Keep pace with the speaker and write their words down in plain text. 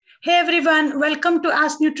Hey everyone, welcome to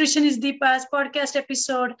Ask Nutritionist Deepa's podcast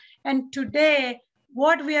episode. And today,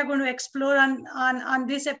 what we are going to explore on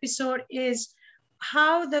this episode is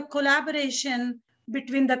how the collaboration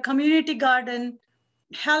between the community garden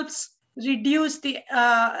helps reduce the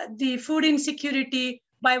food insecurity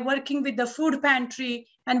by working with the food pantry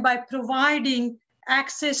and by providing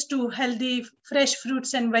access to healthy fresh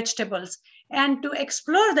fruits and vegetables. And to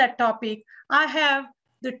explore that topic, I have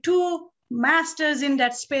the two masters in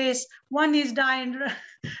that space. One is Diane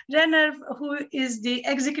Renner, who is the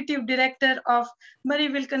executive director of Murray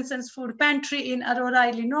Wilkinson's Food Pantry in Aurora,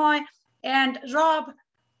 Illinois. And Rob,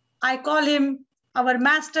 I call him our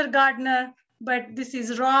master gardener, but this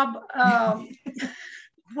is Rob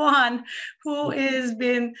Vaughan, who has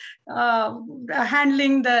been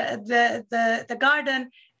handling the garden.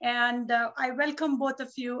 And I welcome both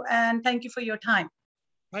of you and thank you for your time.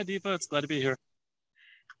 Hi, Deepa. It's glad to be here.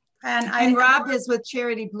 And Rob is with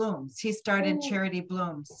Charity Blooms. He started Charity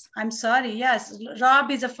Blooms. I'm sorry. Yes,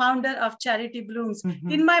 Rob is a founder of Charity Blooms.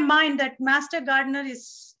 Mm-hmm. In my mind, that master gardener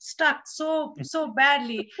is stuck so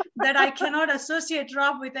badly that I cannot associate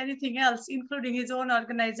Rob with anything else, including his own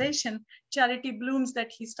organization, Charity Blooms,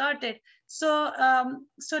 that he started. So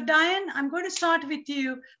Diane, I'm going to start with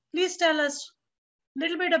you. Please tell us a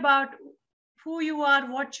little bit about who you are,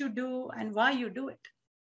 what you do, and why you do it.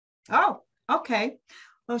 Oh, okay.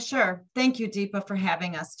 Well, sure. Thank you, Deepa, for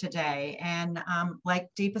having us today. And like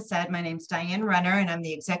Deepa said, my name's Diane Renner, and I'm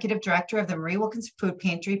the executive director of the Murray Wilkinson Food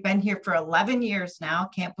Pantry. Been here for 11 years now.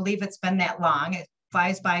 Can't believe it's been that long. It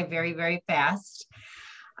flies by very, very fast.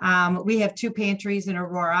 We have two pantries in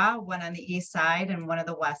Aurora, one on the east side and one on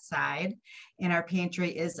the west side. And our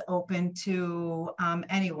pantry is open to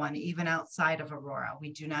anyone, even outside of Aurora.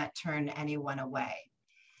 We do not turn anyone away.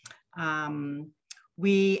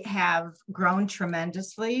 We have grown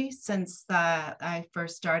tremendously since I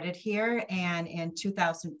first started here. And in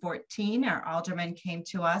 2014, our alderman came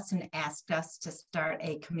to us and asked us to start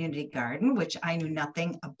a community garden, which I knew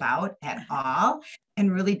nothing about at all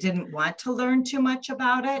and really didn't want to learn too much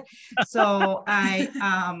about it. So I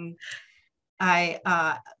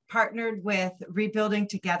partnered with Rebuilding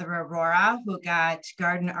Together Aurora, who got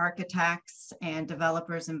garden architects and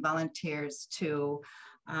developers and volunteers to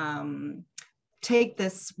take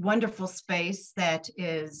this wonderful space that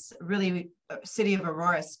is really City of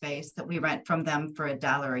Aurora space that we rent from them for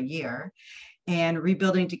 $1 a year. And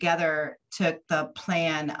Rebuilding Together took the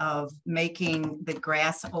plan of making the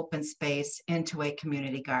grass open space into a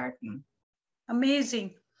community garden.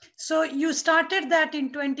 Amazing. So you started that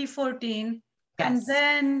in 2014, yes. And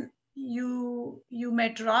then you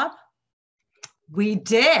met Rob? We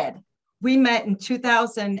did. We met in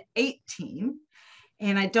 2018.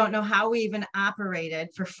 And I don't know how we even operated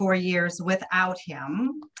for 4 years without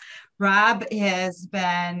him. Rob has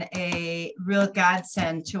been a real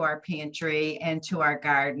godsend to our pantry and to our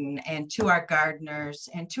garden and to our gardeners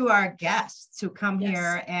and to our guests who come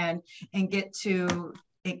here and get to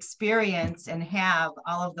experience and have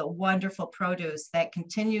all of the wonderful produce that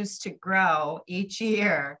continues to grow each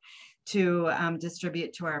year to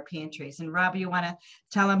distribute to our pantries. And Rob, you want to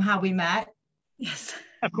tell them how we met? Yes.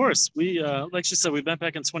 Of course. We, like she said, we met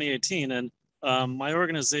back in 2018, and my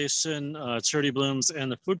organization, Charity Blooms,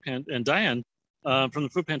 and and Diane from the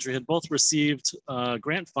Food Pantry had both received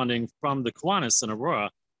grant funding from the Kiwanis in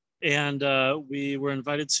Aurora, and we were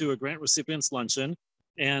invited to a grant recipients luncheon,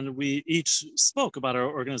 and we each spoke about our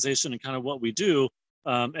organization and kind of what we do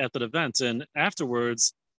at that event. And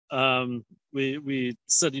afterwards, we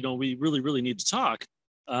said, we really need to talk.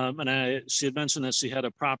 She had mentioned that she had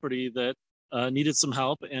a property that needed some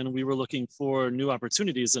help, and we were looking for new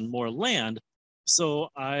opportunities and more land. So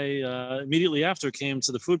I immediately after came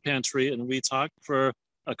to the food pantry, and we talked for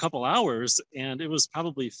a couple hours, and it was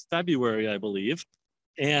probably February, I believe.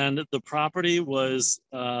 And the property was,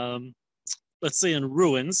 let's say, in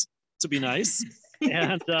ruins, to be nice.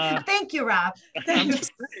 And thank you, Rob. I'm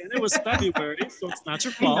just saying, it was February, so it's not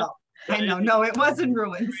your fault. I know. No, it was in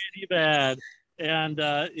ruins. Pretty bad. And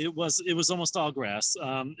it was almost all grass.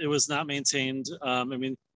 It was not maintained. I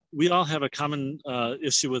mean, we all have a common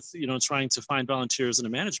issue with, trying to find volunteers and to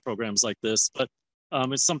manage programs like this, but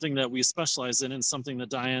it's something that we specialize in and something that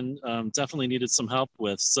Diane definitely needed some help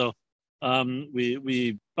with. So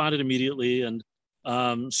we bonded immediately, and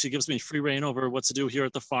she gives me free reign over what to do here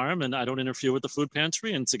at the farm, and I don't interfere with the food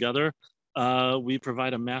pantry, and together we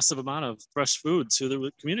provide a massive amount of fresh food to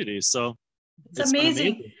the community. So it's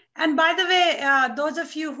amazing. And by the way, those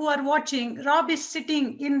of you who are watching, Rob is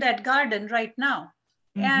sitting in that garden right now.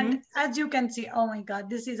 Mm-hmm. And as you can see, oh my God,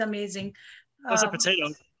 this is amazing. Those are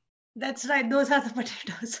potatoes. That's right. Those are the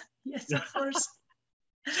potatoes. Yes, of course.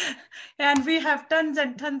 and we have tons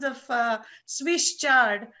and tons of Swiss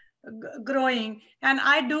chard growing, and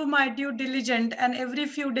I do my due diligence, and every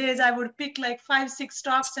few days I would pick like 5-6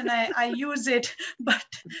 stalks and I use it. But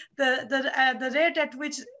the rate at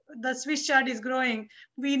which the Swiss chard is growing,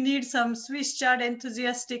 we need some Swiss chard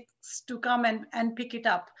enthusiasts to come and pick it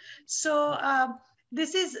up. So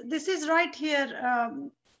this is right here.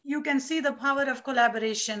 You can see the power of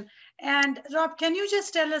collaboration. And Rob, can you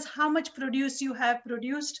just tell us how much produce you have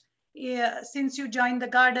produced since you joined the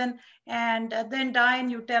garden? And then Diane,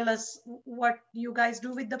 you tell us what you guys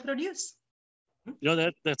do with the produce. You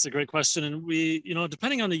know, that's a great question. And we, you know,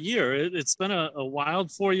 depending on the year, it's been a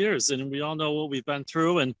wild 4 years, and we all know what we've been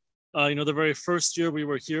through. And, you know, the very first year we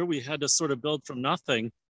were here, we had to sort of build from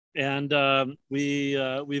nothing. And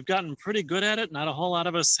we've gotten pretty good at it. Not a whole lot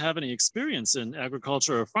of us have any experience in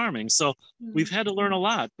agriculture or farming. So we've had to learn a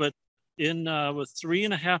lot. But in with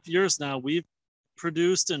 3.5 years now, we've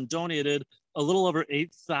produced and donated a little over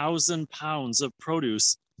 8,000 pounds of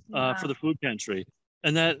produce for the food pantry.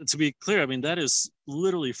 And that, to be clear, I mean, that is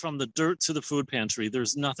literally from the dirt to the food pantry.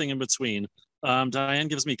 There's nothing in between. Diane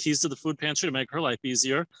gives me keys to the food pantry to make her life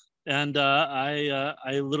easier. And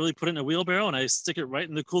I literally put it in a wheelbarrow and I stick it right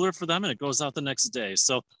in the cooler for them, and it goes out the next day.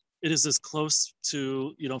 So it is as close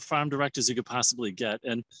to, you know, farm direct as you could possibly get.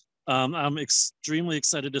 And I'm extremely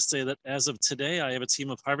excited to say that as of today, I have a team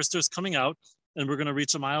of harvesters coming out, and we're going to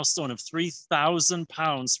reach a milestone of 3,000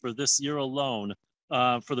 pounds for this year alone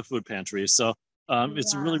for the food pantry. So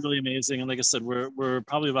it's really, really amazing. And like I said, we're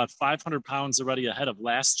probably about 500 pounds already ahead of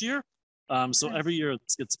last year. So every year it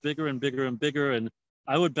gets bigger and bigger and bigger. And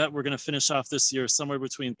I would bet we're going to finish off this year somewhere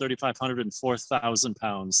between 3,500 and 4,000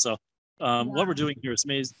 pounds. So what we're doing here is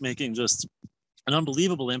making just an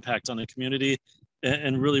unbelievable impact on the community,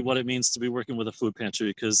 and really what it means to be working with a food pantry,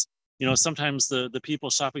 because, you know, sometimes the people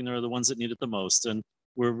shopping there are the ones that need it the most. And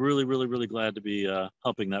we're really, really, really glad to be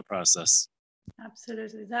helping that process.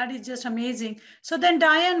 Absolutely. That is just amazing. So then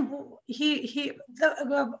Diane,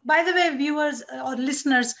 by the way, viewers or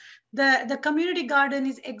listeners, the community garden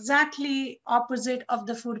is exactly opposite of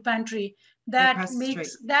the food pantry. That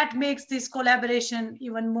makes this collaboration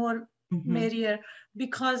even more merrier,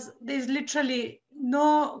 because there's literally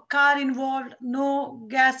no car involved, no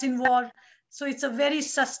gas involved. So it's a very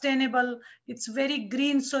sustainable, it's very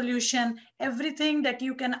green solution, everything that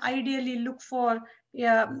you can ideally look for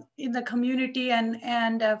in the community,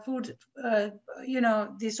 and food, you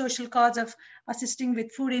know, the social cause of assisting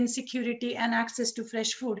with food insecurity and access to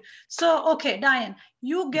fresh food. So, okay, Diane,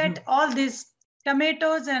 you get all these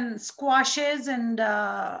tomatoes and squashes and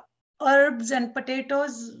herbs and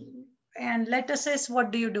potatoes and lettuces.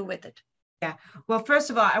 What do you do with it? Yeah, well, first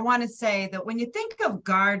of all, I want to say that when you think of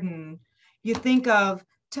garden, you think of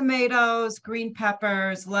tomatoes, green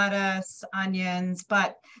peppers, lettuce, onions,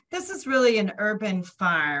 but this is really an urban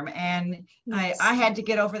farm. And yes. I had to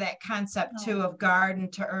get over that concept too of garden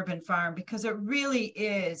to urban farm, because it really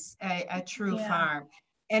is a true farm.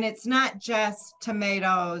 And it's not just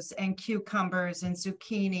tomatoes and cucumbers and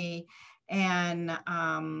zucchini. And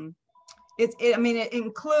it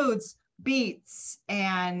includes beets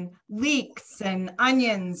and leeks and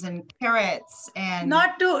onions and carrots, and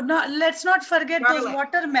let's not forget garlic. Those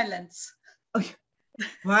watermelons. Oh,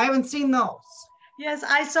 well, I haven't seen those. Yes,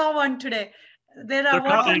 I saw one today. There are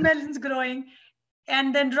watermelons growing.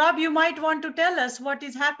 And then Rob, you might want to tell us what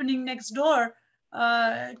is happening next door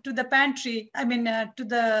to the pantry. I mean,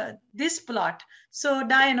 to this plot. So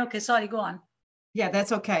Diane, okay, sorry, go on. Yeah,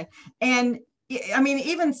 that's okay. And I mean,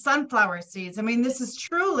 even sunflower seeds. I mean, this is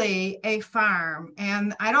truly a farm,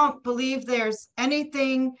 and I don't believe there's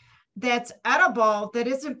anything that's edible that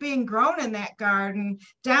isn't being grown in that garden,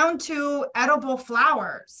 down to edible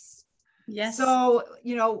flowers. Yes. So,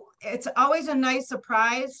 you know, it's always a nice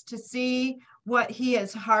surprise to see what he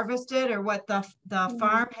has harvested, or what the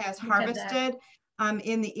farm has harvested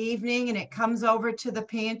in the evening, and it comes over to the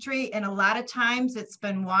pantry, and a lot of times it's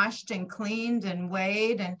been washed and cleaned and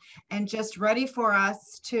weighed and just ready for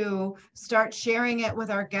us to start sharing it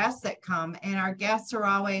with our guests that come. And our guests are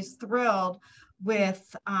always thrilled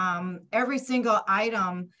with every single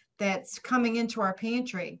item that's coming into our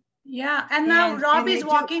pantry. Yeah, and now Rob is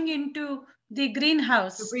walking into the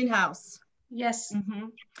greenhouse. The greenhouse. Yes.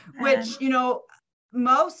 Which, you know,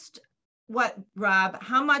 Rob,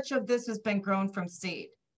 how much of this has been grown from seed?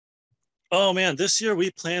 Oh man, this year we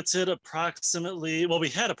planted approximately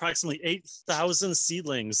 8,000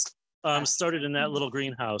 seedlings started in that little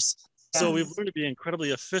greenhouse. Yes. So we've learned to be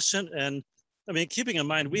incredibly efficient. And I mean, keeping in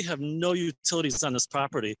mind, we have no utilities on this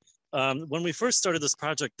property. When we first started this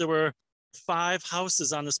project, there were 5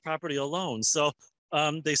 houses on this property alone. So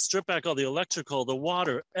They strip back all the electrical, the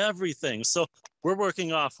water, everything. So we're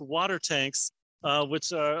working off water tanks,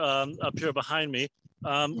 which are up here behind me.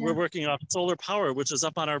 We're working off solar power, which is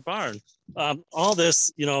up on our barn. All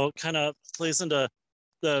this, kind of plays into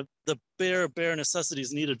the bare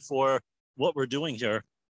necessities needed for what we're doing here.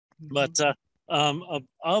 But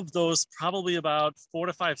of those, probably about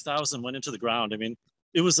 4,000 to 5,000 went into the ground. I mean,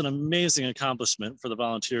 it was an amazing accomplishment for the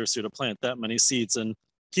volunteers here to plant that many seeds and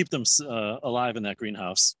keep them alive in that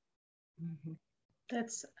greenhouse.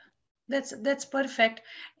 That's perfect.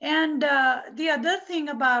 And the other thing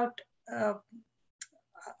about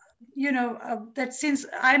that since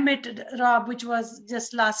I met Rob, which was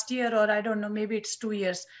just last year, or I don't know, maybe it's 2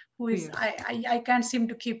 years, who is, I can't seem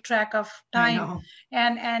to keep track of time.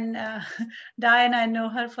 And Diane, I know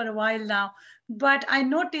her for a while now, but I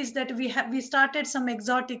noticed that we started some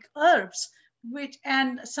exotic herbs,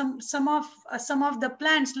 and some of the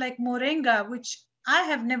plants like moringa, which I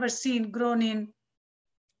have never seen grown in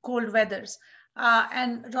cold weathers.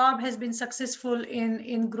 And Rob has been successful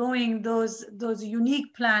in growing those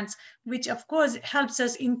unique plants, which of course helps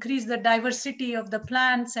us increase the diversity of the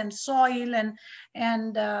plants and soil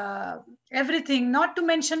and everything, not to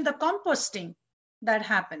mention the composting that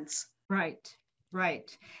happens.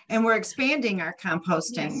 Right. And we're expanding our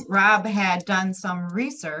composting. Rob had done some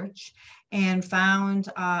research and found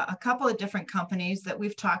a couple of different companies that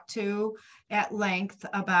we've talked to at length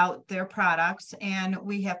about their products. And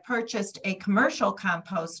we have purchased a commercial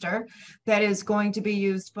composter that is going to be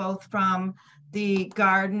used both from the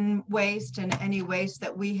garden waste and any waste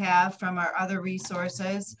that we have from our other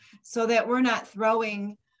resources, so that we're not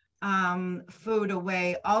throwing food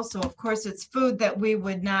away. Also, of course, it's food that we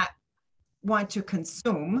would not want to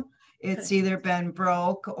consume. It's either been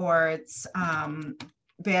broke or it's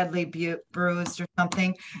badly bruised or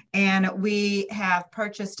something. And we have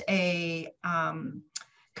purchased a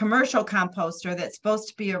commercial composter that's supposed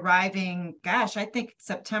to be arriving, gosh, I think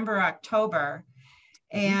September, October.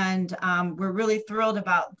 And we're really thrilled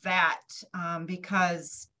about that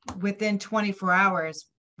because within 24 hours,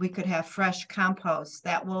 we could have fresh compost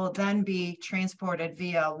that will then be transported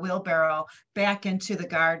via wheelbarrow back into the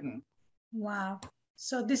garden. Wow.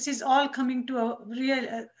 So this is all coming to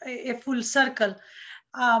a full circle.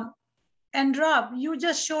 And Rob, you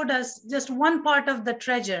just showed us just one part of the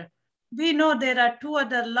treasure. We know there are 2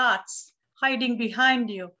 other lots hiding behind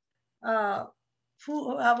you. Our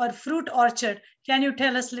fruit orchard. Can you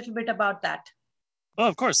tell us a little bit about that? Oh,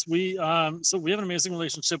 of course. We have an amazing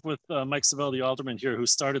relationship with Mike Savelle, the alderman here, who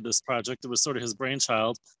started this project. It was sort of his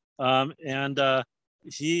brainchild. And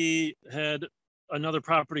he had another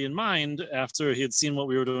property in mind after he had seen what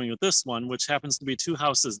we were doing with this one, which happens to be 2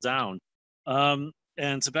 houses down.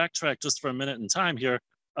 And to backtrack just for a minute in time here,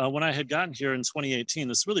 when I had gotten here in 2018,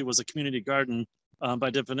 this really was a community garden by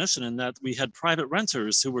definition, in that we had private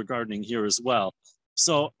renters who were gardening here as well.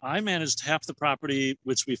 So I managed half the property,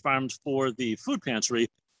 which we farmed for the food pantry.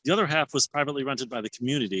 The other half was privately rented by the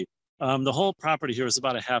community. The whole property here is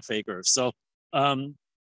about a half acre. So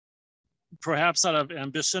perhaps out of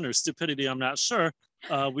ambition or stupidity, I'm not sure,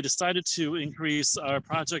 we decided to increase our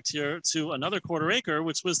project here to another 1/4 acre,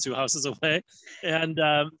 which was 2 houses away. And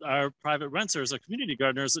our private renters, our community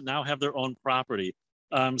gardeners, now have their own property.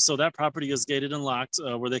 So that property is gated and locked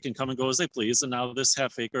where they can come and go as they please. And now this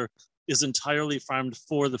half acre is entirely farmed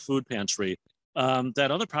for the food pantry. That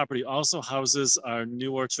other property also houses our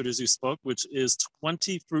new orchard, as you spoke, which is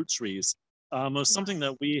 20 fruit trees. Was something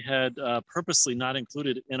that we had purposely not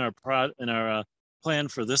included in our plan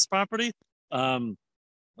for this property,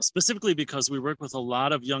 specifically because we work with a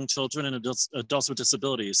lot of young children and adults with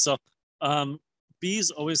disabilities. So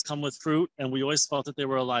bees always come with fruit, and we always felt that they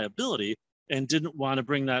were a liability and didn't want to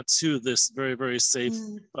bring that to this very, very safe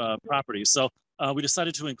property. So we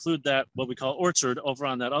decided to include that, what we call orchard, over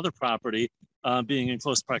on that other property, being in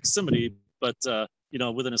close proximity, but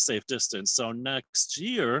within a safe distance. So next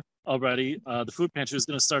year already, the food pantry is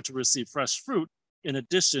going to start to receive fresh fruit in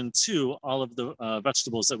addition to all of the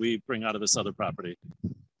vegetables that we bring out of this other property.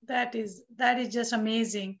 That is just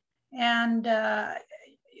amazing. And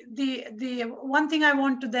the one thing I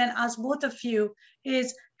want to then ask both of you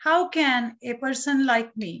is, how can a person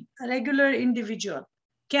like me, a regular individual,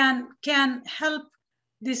 can help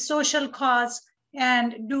this social cause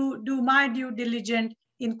and do my due diligence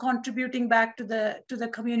in contributing back to the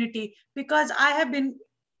community? Because I have been,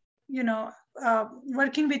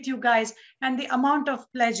 working with you guys, and the amount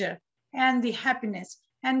of pleasure and the happiness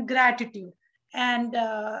and gratitude and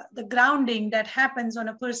the grounding that happens on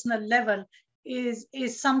a personal level is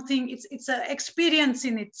something, it's an experience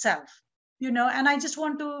in itself, and I just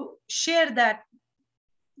want to share that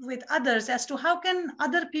with others as to how can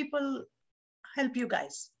other people help you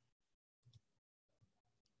guys?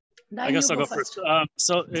 I guess I'll go first.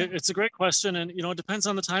 So it's a great question, and it depends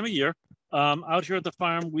on the time of year. Out here at the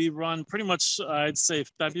farm, we run pretty much, I'd say,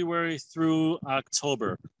 February through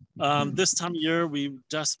October. This time of year, we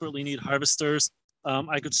desperately need harvesters.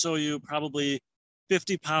 I could show you probably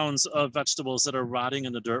 50 pounds of vegetables that are rotting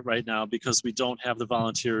in the dirt right now because we don't have the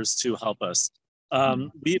volunteers to help us.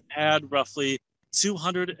 We've had roughly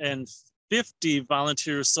 250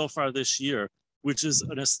 volunteers so far this year, which is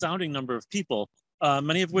an astounding number of people.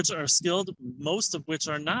 Many of which are skilled, most of which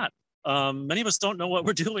are not. Many of us don't know what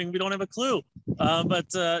we're doing. We don't have a clue. But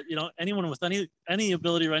anyone with any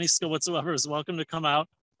ability or any skill whatsoever is welcome to come out.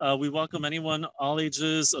 We welcome anyone, all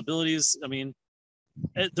ages, abilities. I mean,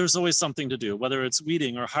 there's always something to do, whether it's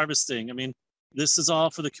weeding or harvesting. I mean, this is all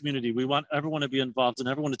for the community. We want everyone to be involved and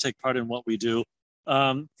everyone to take part in what we do.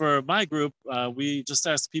 For my group, we just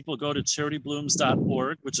ask people go to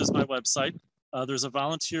charityblooms.org, which is my website. There's a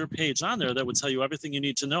volunteer page on there that would tell you everything you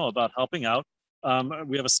need to know about helping out.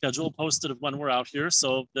 We have a schedule posted of when we're out here,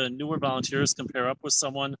 so the newer volunteers can pair up with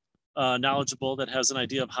someone knowledgeable that has an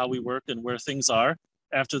idea of how we work and where things are.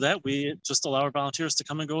 After that, we just allow our volunteers to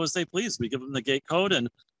come and go as they please. We give them the gate code, and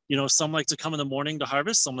some like to come in the morning to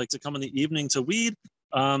harvest, some like to come in the evening to weed.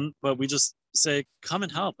 But we just say, come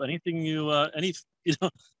and help. Anything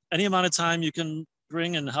any amount of time you can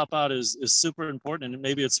bring and help out is super important. And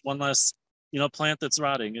maybe it's one less plant that's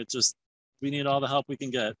rotting. We need all the help we can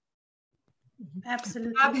get.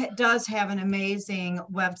 Absolutely. Rob does have an amazing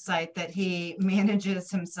website that he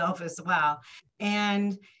manages himself as well.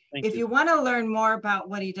 And if you want to learn more about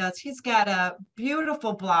what he does, he's got a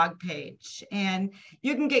beautiful blog page, and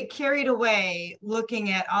you can get carried away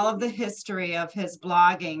looking at all of the history of his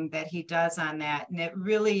blogging that he does on that. And it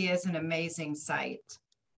really is an amazing site.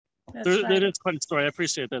 It is quite a story. I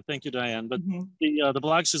appreciate that. Thank you, Diane. But the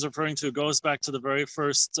blog she's referring to goes back to the very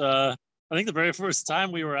first, I think the very first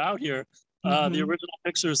time we were out here, the original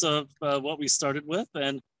pictures of what we started with.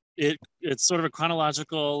 And it's sort of a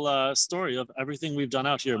chronological story of everything we've done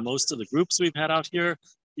out here. Most of the groups we've had out here,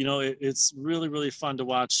 it's really, really fun to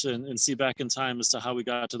watch and see back in time as to how we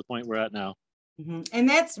got to the point we're at now. And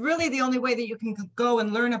that's really the only way that you can go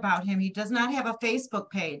and learn about him. He does not have a Facebook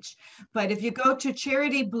page, but if you go to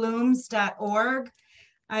charityblooms.org,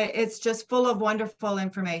 it's just full of wonderful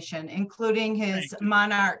information, including his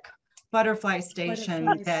monarch butterfly station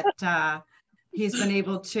that he's been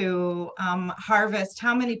able to harvest.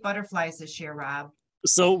 How many butterflies this year, Rob?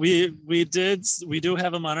 So we do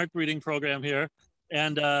have a monarch breeding program here,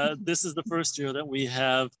 and this is the first year that we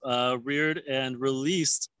have reared and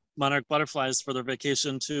released monarch butterflies for their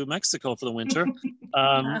vacation to Mexico for the winter.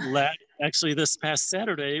 Actually, this past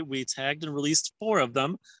Saturday, we tagged and released 4 of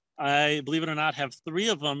them. I, believe it or not, have 3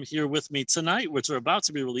 of them here with me tonight, which are about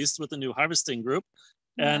to be released with the new harvesting group.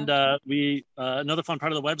 And another fun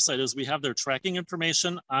part of the website is we have their tracking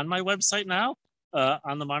information on my website now,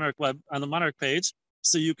 on the monarch page,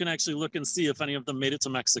 so you can actually look and see if any of them made it to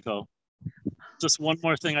Mexico. Just one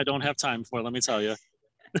more thing I don't have time for, let me tell you.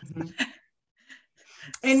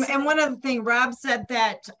 And one other thing, Rob said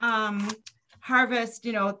that harvest,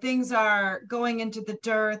 things are going into the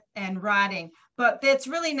dirt and rotting, but that's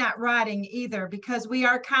really not rotting either, because we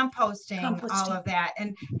are composting. All of that.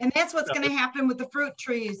 And that's what's going to happen with the fruit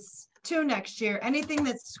trees too next year. Anything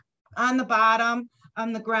that's on the bottom,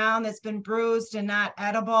 on the ground, that's been bruised and not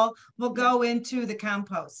edible will go into the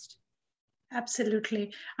compost.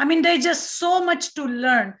 Absolutely. I mean, there's just so much to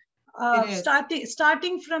learn.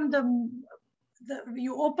 Starting from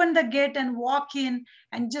you open the gate and walk in,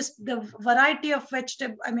 and just the variety of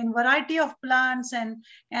variety of plants, and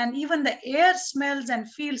even the air smells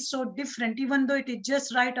and feels so different, even though it is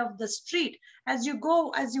just right off the street. As you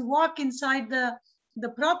walk inside the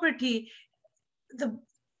property,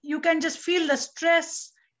 you can just feel the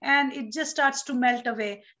stress, and it just starts to melt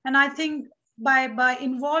away. And I think by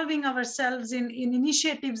involving ourselves in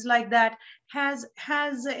initiatives like that has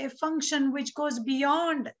a function which goes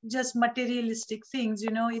beyond just materialistic things.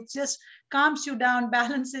 It just calms you down,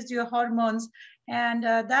 balances your hormones, and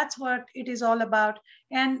that's what it is all about.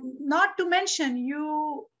 And not to mention,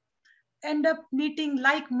 you end up meeting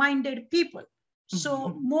like-minded people, so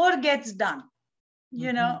more gets done,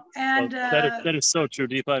 and that is so true,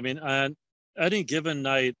 Deepa. I mean, on any given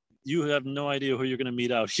night, you have no idea who you're going to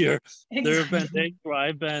meet out here. Exactly. There have been days where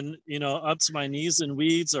I've been, up to my knees in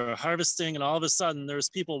weeds or harvesting, and all of a sudden there's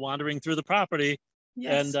people wandering through the property.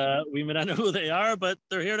 Yes. And we may not know who they are, but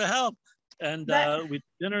they're here to help. And we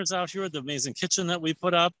dinners out here at the amazing kitchen that we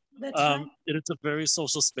put up. That's right. It's a very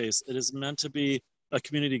social space. It is meant to be a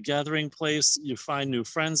community gathering place. You find new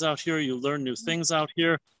friends out here. You learn new things out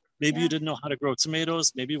here. Maybe you didn't know how to grow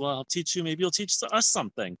tomatoes. Maybe I'll teach you. Maybe you'll teach us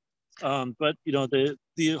something. But you know,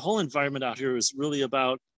 the whole environment out here is really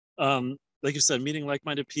about, like you said, meeting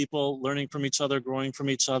like-minded people, learning from each other, growing from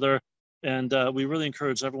each other. And we really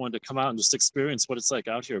encourage everyone to come out and just experience what it's like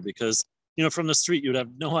out here, because, you know, from the street, you'd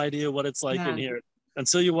have no idea what it's like in here.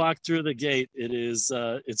 Until you walk through the gate,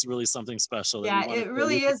 it's really something special. Yeah, it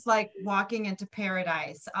really is like walking into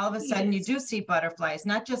paradise. All of a sudden you do see butterflies,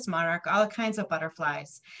 not just monarch, all kinds of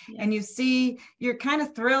butterflies. And you're kind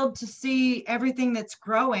of thrilled to see everything that's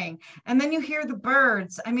growing. And then you hear the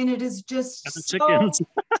birds. I mean, it is just and the chickens.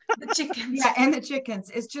 The chickens. Yeah, and the chickens.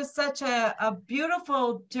 It's just such a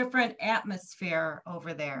beautiful, different atmosphere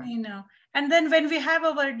over there. You know. And then when we have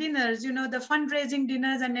our dinners, you know, the fundraising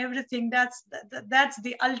dinners and everything, that's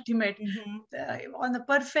the ultimate. On the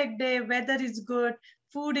perfect day, weather is good,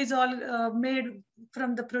 food is all made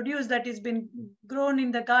from the produce that has been grown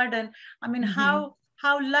in the garden. I mean, how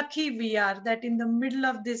lucky we are that in the middle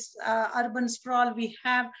of this urban sprawl, we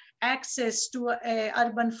have access to a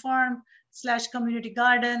urban farm / community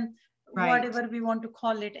garden, whatever we want to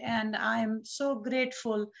call it. And I'm so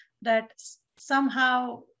grateful that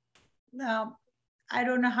somehow, I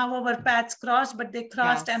don't know how our paths crossed, but they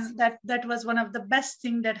crossed, and that was one of the best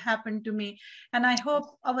things that happened to me. And I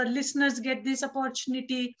hope our listeners get this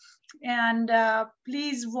opportunity, and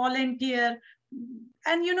please volunteer.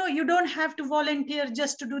 And you know, you don't have to volunteer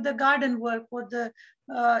just to do the garden work or the,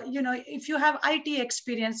 you know, if you have IT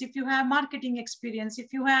experience, if you have marketing experience,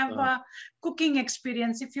 if you have cooking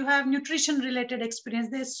experience, if you have nutrition related experience,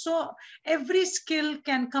 every skill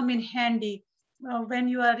can come in handy. When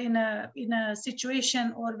you are in a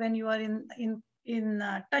situation, or when you are in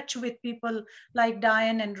touch with people like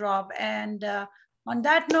Diane and Rob. And on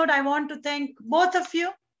that note, I want to thank both of you.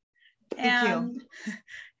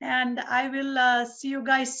 And I will see you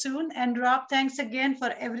guys soon. And Rob, thanks again for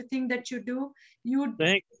everything that you do.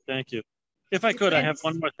 Thank you. If I could, I have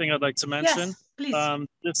one more thing I'd like to mention. Yes, please.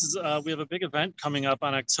 This is we have a big event coming up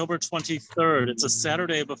on October 23rd. It's a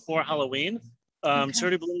Saturday before Halloween.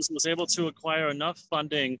 Charity Blooms was able to acquire enough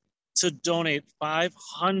funding to donate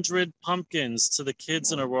 500 pumpkins to the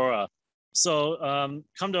kids in Aurora. So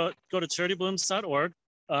go to charityblooms.org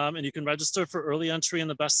and you can register for early entry in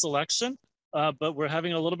the best selection. But we're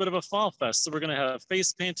having a little bit of a fall fest. So we're going to have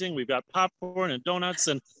face painting. We've got popcorn and donuts,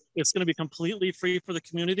 and it's going to be completely free for the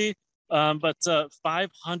community. But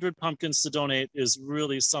 500 pumpkins to donate is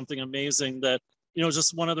really something amazing that, you know,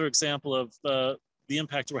 just one other example of the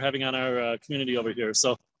impact we're having on our community over here.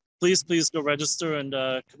 So please go register and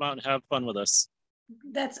come out and have fun with us.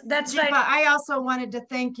 That's right. But I also wanted to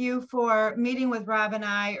thank you for meeting with Rob and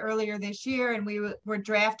I earlier this year, and we were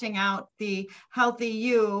drafting out the Healthy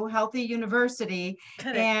University.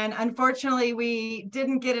 Correct. And unfortunately, we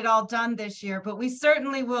didn't get it all done this year, but we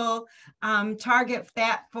certainly will target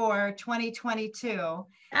that for 2022.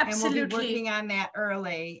 Absolutely. And we'll be working on that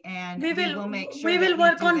early, and we will make sure we will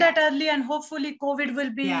work on that early, and hopefully COVID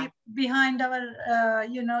will be behind our,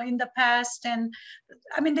 you know, in the past. And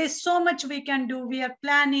I mean, there's so much we can do. We are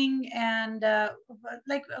planning, and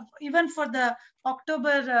like even for the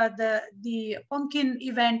October, the pumpkin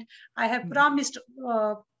event, I have promised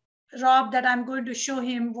Rob that I'm going to show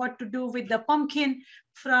him what to do with the pumpkin,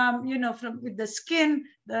 with the skin,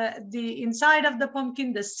 the inside of the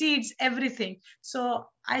pumpkin, the seeds, everything. So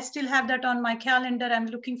I still have that on my calendar. I'm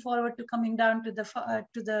looking forward to coming down to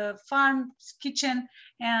the farm kitchen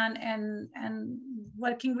and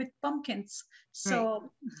working with pumpkins.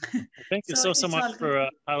 So thank you so much for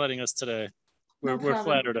highlighting us today. We're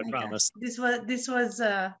flattered, I promise. This was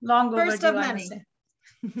long overdue. First of many.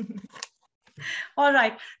 All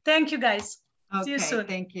right. Thank you, guys. Okay, see you soon.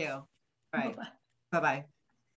 Thank you. All right. Bye-bye.